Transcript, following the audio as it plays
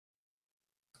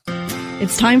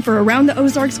It's time for Around the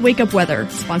Ozarks Wake Up Weather,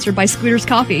 sponsored by Scooters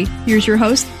Coffee. Here's your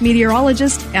host,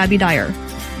 meteorologist Abby Dyer.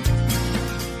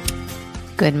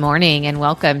 Good morning and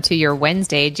welcome to your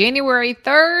Wednesday, January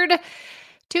 3rd,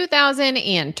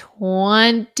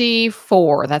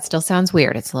 2024. That still sounds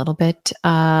weird. It's a little bit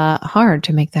hard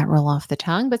to make that roll off the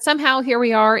tongue, but somehow here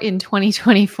we are in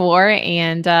 2024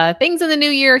 and things in the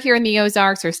new year here in the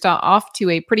Ozarks are off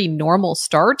to a pretty normal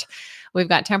start. We've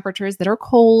got temperatures that are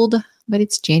cold, but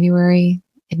it's January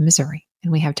in Missouri.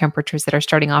 And we have temperatures that are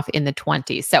starting off in the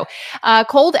 20s. So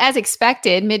cold as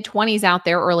expected, mid-20s out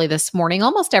there early this morning.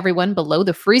 Almost everyone below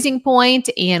the freezing point,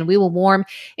 and we will warm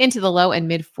into the low and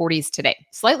mid-40s today.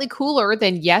 Slightly cooler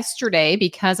than yesterday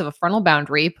because of a frontal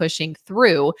boundary pushing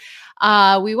through.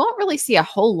 We won't really see a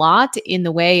whole lot in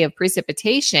the way of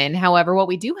precipitation. However, what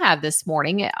we do have this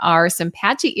morning are some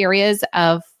patchy areas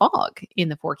of fog in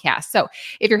the forecast. So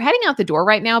if you're heading out the door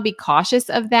right now, be cautious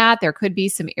of that. There could be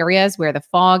some areas where the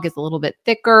fog is a little bit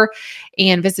thicker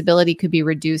and visibility could be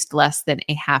reduced less than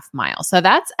a half mile. So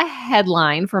that's a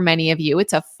headline for many of you.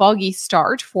 It's a foggy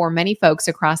start for many folks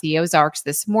across the Ozarks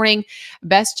this morning.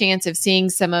 Best chance of seeing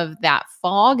some of that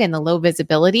fog and the low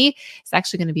visibility is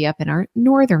actually going to be up in our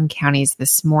northern counties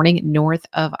this morning, north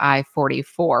of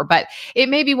I-44. But it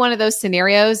may be one of those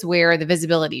scenarios where the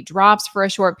visibility drops for a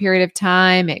short period of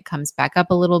time. It comes back up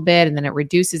a little bit and then it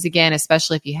reduces again,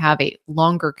 especially if you have a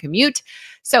longer commute.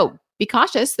 So be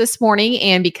cautious this morning.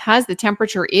 And because the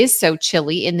temperature is so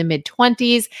chilly in the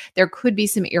mid-20s, there could be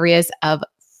some areas of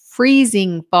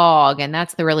freezing fog. And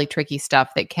that's the really tricky stuff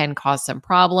that can cause some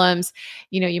problems.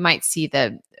 You know, you might see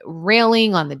the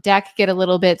railing on the deck get a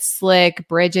little bit slick.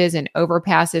 Bridges and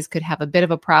overpasses could have a bit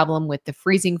of a problem with the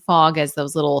freezing fog as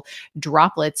those little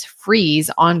droplets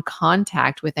freeze on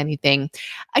contact with anything.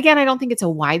 Again, I don't think it's a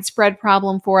widespread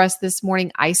problem for us this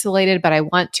morning, isolated, but I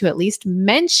want to at least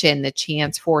mention the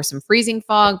chance for some freezing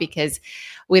fog because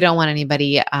we don't want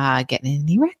anybody getting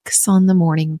any wrecks on the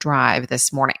morning drive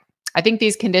this morning. I think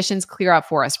these conditions clear up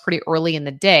for us pretty early in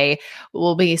the day.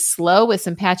 We'll be slow with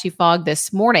some patchy fog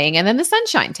this morning, and then the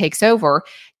sunshine takes over.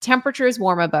 Temperatures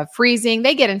warm above freezing.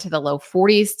 They get into the low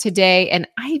 40s today, and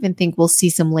I even think we'll see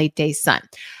some late day sun.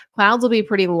 Clouds will be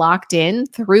pretty locked in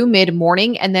through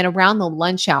mid-morning, and then around the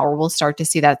lunch hour, we'll start to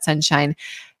see that sunshine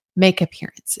make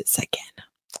appearances again.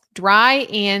 Dry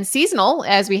and seasonal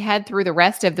as we head through the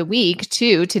rest of the week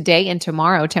too. Today and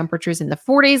tomorrow, temperatures in the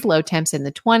 40s, low temps in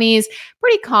the 20s.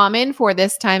 Pretty common for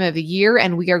this time of the year,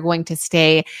 and we are going to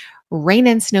stay rain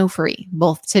and snow free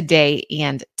both today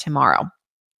and tomorrow.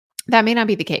 That may not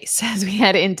be the case as we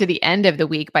head into the end of the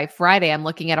week. By Friday, I'm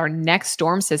looking at our next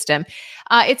storm system.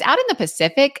 It's out in the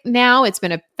Pacific now. It's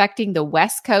been affecting the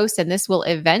West Coast, and this will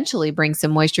eventually bring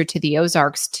some moisture to the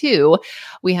Ozarks too.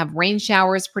 We have rain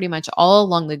showers pretty much all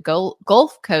along the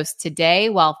Gulf Coast today,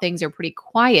 while things are pretty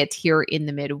quiet here in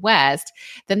the Midwest.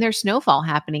 Then there's snowfall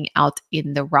happening out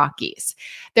in the Rockies.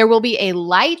 There will be a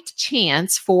light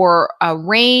chance for a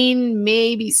rain,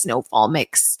 maybe snowfall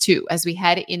mix too, as we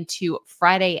head into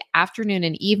Friday afternoon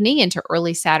and evening into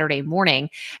early Saturday morning.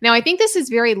 Now, I think this is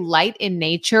very light in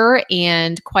nature,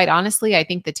 and quite honestly, I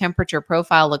think the temperature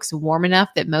profile looks warm enough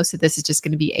that most of this is just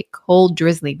going to be a cold,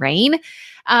 drizzly rain.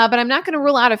 But I'm not going to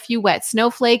rule out a few wet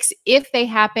snowflakes. If they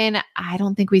happen, I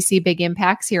don't think we see big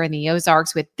impacts here in the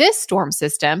Ozarks with this storm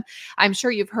system. I'm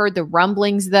sure you've heard the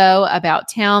rumblings, though, about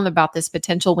town, about this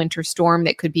potential winter storm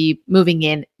that could be moving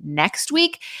in next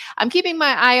week. I'm keeping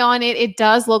my eye on it. It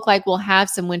does look like we'll have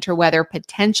some winter weather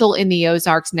potential in the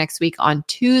Ozarks next week on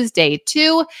Tuesday,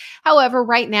 too. However,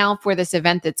 right now for this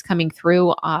event that's coming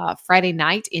through Friday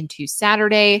night into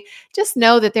Saturday, just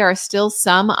know that there are still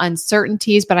some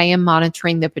uncertainties, but I am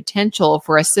monitoring the potential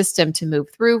for a system to move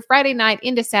through Friday night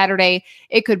into Saturday.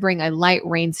 It could bring a light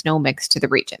rain snow mix to the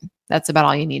region. That's about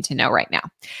all you need to know right now.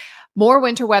 More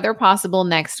winter weather possible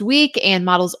next week, and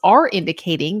models are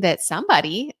indicating that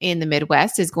somebody in the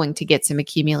Midwest is going to get some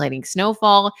accumulating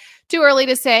snowfall. Too early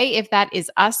to say if that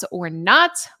is us or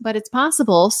not, but it's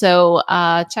possible. So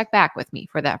check back with me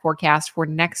for that forecast for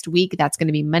next week. That's going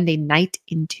to be Monday night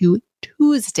into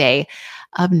Tuesday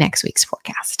of next week's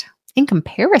forecast. In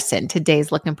comparison,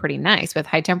 today's looking pretty nice with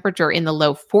high temperature in the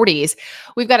low 40s.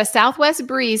 We've got a southwest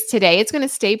breeze today. It's going to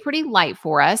stay pretty light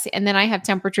for us. And then I have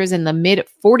temperatures in the mid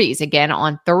 40s again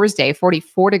on Thursday,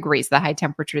 44 degrees, the high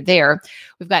temperature there.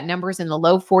 We've got numbers in the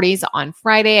low 40s on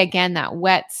Friday. Again, that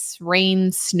wet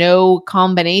rain, snow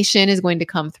combination is going to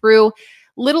come through.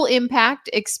 Little impact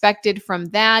expected from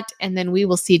that. And then we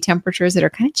will see temperatures that are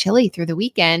kind of chilly through the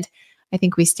weekend. I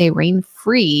think we stay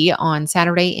rain-free on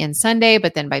Saturday and Sunday,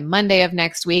 but then by Monday of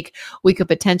next week, we could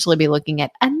potentially be looking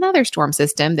at another storm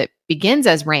system that begins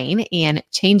as rain and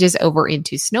changes over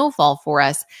into snowfall for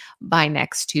us by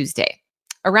next Tuesday.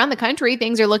 Around the country,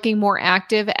 things are looking more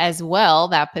active as well.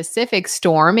 That Pacific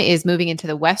storm is moving into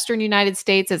the western United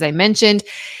States, as I mentioned.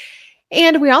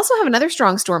 And we also have another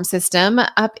strong storm system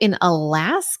up in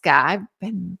Alaska. I've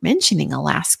been mentioning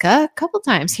Alaska a couple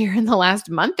times here in the last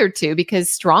month or two because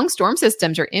strong storm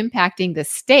systems are impacting the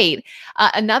state.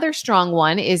 Another strong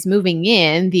one is moving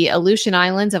in the Aleutian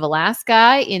Islands of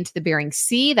Alaska into the Bering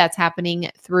Sea. That's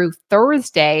happening through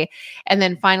Thursday. And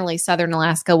then finally, southern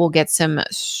Alaska will get some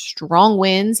strong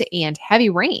winds and heavy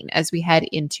rain as we head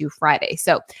into Friday.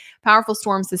 So powerful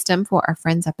storm system for our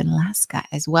friends up in Alaska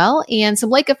as well. And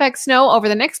some lake effect snow over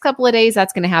the next couple of days.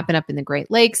 That's going to happen up in the Great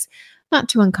Lakes. Not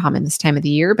too uncommon this time of the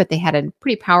year, but they had a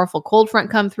pretty powerful cold front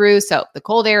come through. So the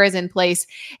cold air is in place.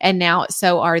 And now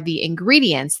so are the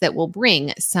ingredients that will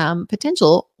bring some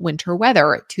potential winter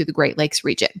weather to the Great Lakes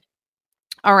region.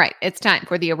 All right, it's time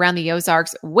for the Around the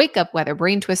Ozarks Wake Up Weather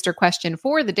Brain Twister question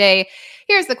for the day.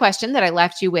 Here's the question that I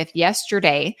left you with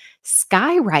yesterday.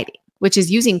 Skywriting, which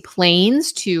is using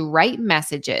planes to write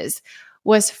messages,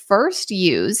 was first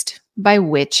used by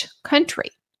which country?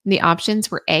 The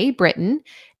options were A, Britain,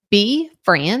 B,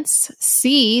 France,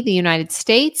 C, the United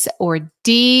States, or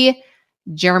D,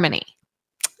 Germany.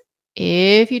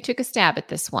 If you took a stab at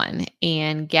this one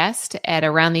and guessed at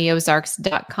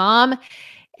aroundtheozarks.com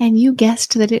and you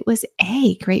guessed that it was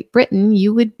A, Great Britain,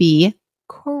 you would be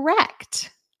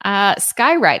correct.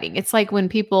 Skywriting. It's like when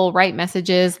people write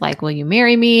messages like, will you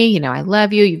marry me? You know, I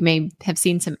love you. You may have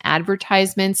seen some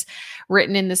advertisements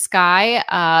written in the sky.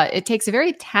 It takes a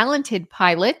very talented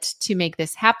pilot to make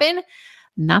this happen.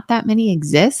 Not that many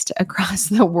exist across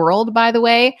the world, by the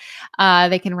way.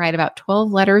 They can write about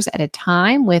 12 letters at a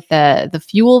time with the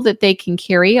fuel that they can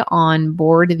carry on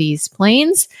board these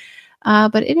planes.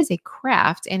 But it is a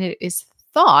craft, and it is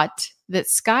thought that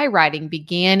skywriting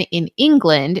began in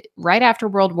England right after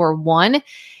World War I,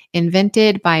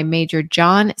 invented by Major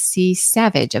John C.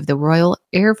 Savage of the Royal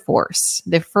Air Force.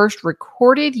 The first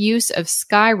recorded use of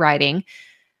skywriting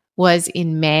was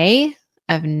in May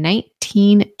of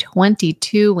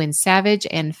 1922 when Savage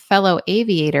and fellow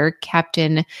aviator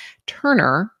Captain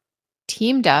Turner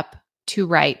teamed up to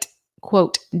write,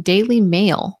 quote, Daily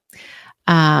Mail,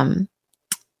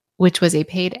 which was a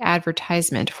paid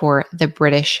advertisement for the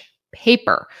British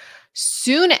paper.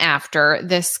 Soon after,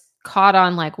 this caught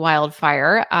on like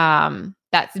wildfire.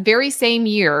 That very same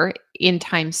year in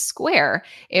Times Square,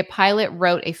 a pilot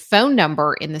wrote a phone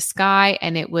number in the sky,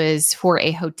 and it was for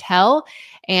a hotel.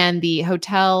 And the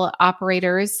hotel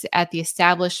operators at the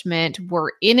establishment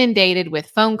were inundated with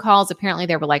phone calls. Apparently,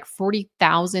 there were like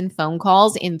 40,000 phone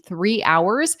calls in 3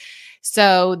 hours.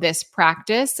 So this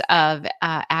practice of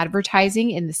advertising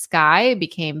in the sky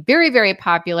became very, very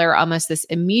popular, almost this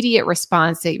immediate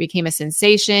response. It became a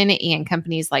sensation, and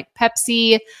companies like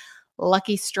Pepsi,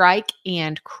 Lucky Strike,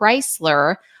 and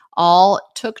Chrysler all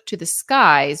took to the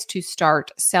skies to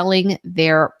start selling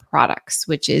their products,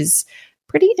 which is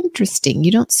pretty interesting.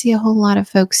 You don't see a whole lot of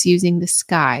folks using the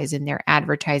skies in their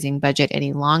advertising budget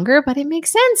any longer, but it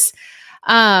makes sense.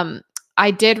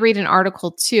 I did read an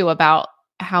article too about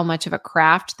how much of a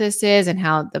craft this is and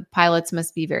how the pilots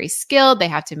must be very skilled. They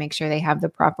have to make sure they have the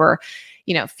proper,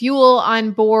 fuel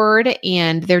on board,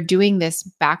 and they're doing this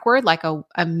backward, like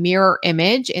a mirror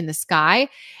image in the sky.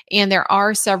 And there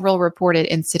are several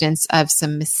reported incidents of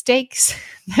some mistakes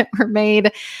that were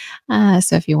made.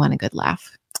 So if you want a good laugh,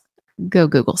 go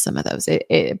Google some of those.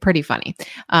 Pretty funny.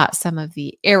 Some of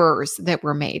the errors that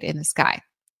were made in the sky.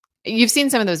 You've seen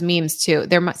some of those memes too.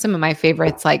 They're some of my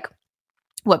favorites, like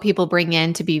what people bring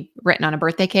in to be written on a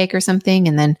birthday cake or something,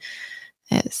 and then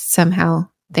somehow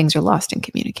things are lost in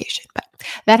communication. But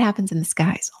that happens in the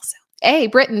skies also. Hey,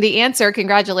 Britain, the answer.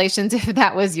 Congratulations if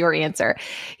that was your answer.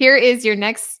 Here is your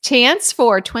next chance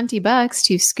for $20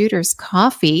 to Scooter's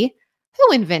Coffee.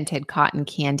 Who invented cotton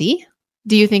candy?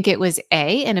 Do you think it was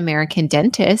A, an American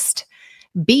dentist,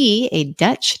 B, a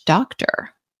Dutch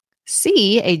doctor,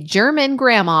 C, a German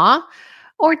grandma,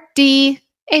 or D,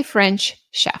 a French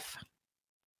chef?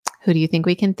 Who do you think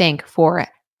we can thank for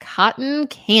cotton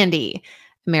candy?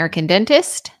 American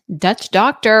dentist, Dutch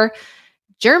doctor,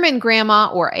 German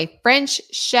grandma, or a French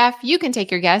chef? You can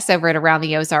take your guess over at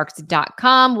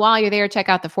aroundtheozarks.com. While you're there, check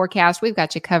out the forecast. We've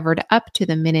got you covered up to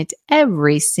the minute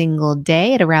every single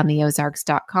day at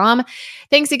aroundtheozarks.com.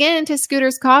 Thanks again to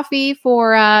Scooter's Coffee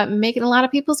for making a lot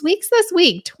of people's weeks this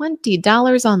week.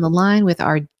 $20 on the line with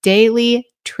our daily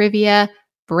trivia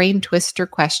brain twister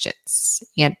questions.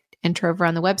 And enter over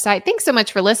on the website. Thanks so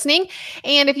much for listening.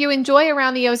 And if you enjoy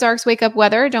Around the Ozarks Wake Up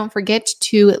Weather, don't forget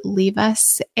to leave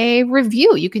us a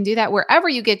review. You can do that wherever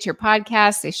you get your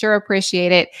podcasts. I sure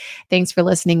appreciate it. Thanks for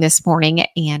listening this morning,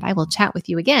 and I will chat with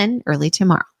you again early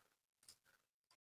tomorrow.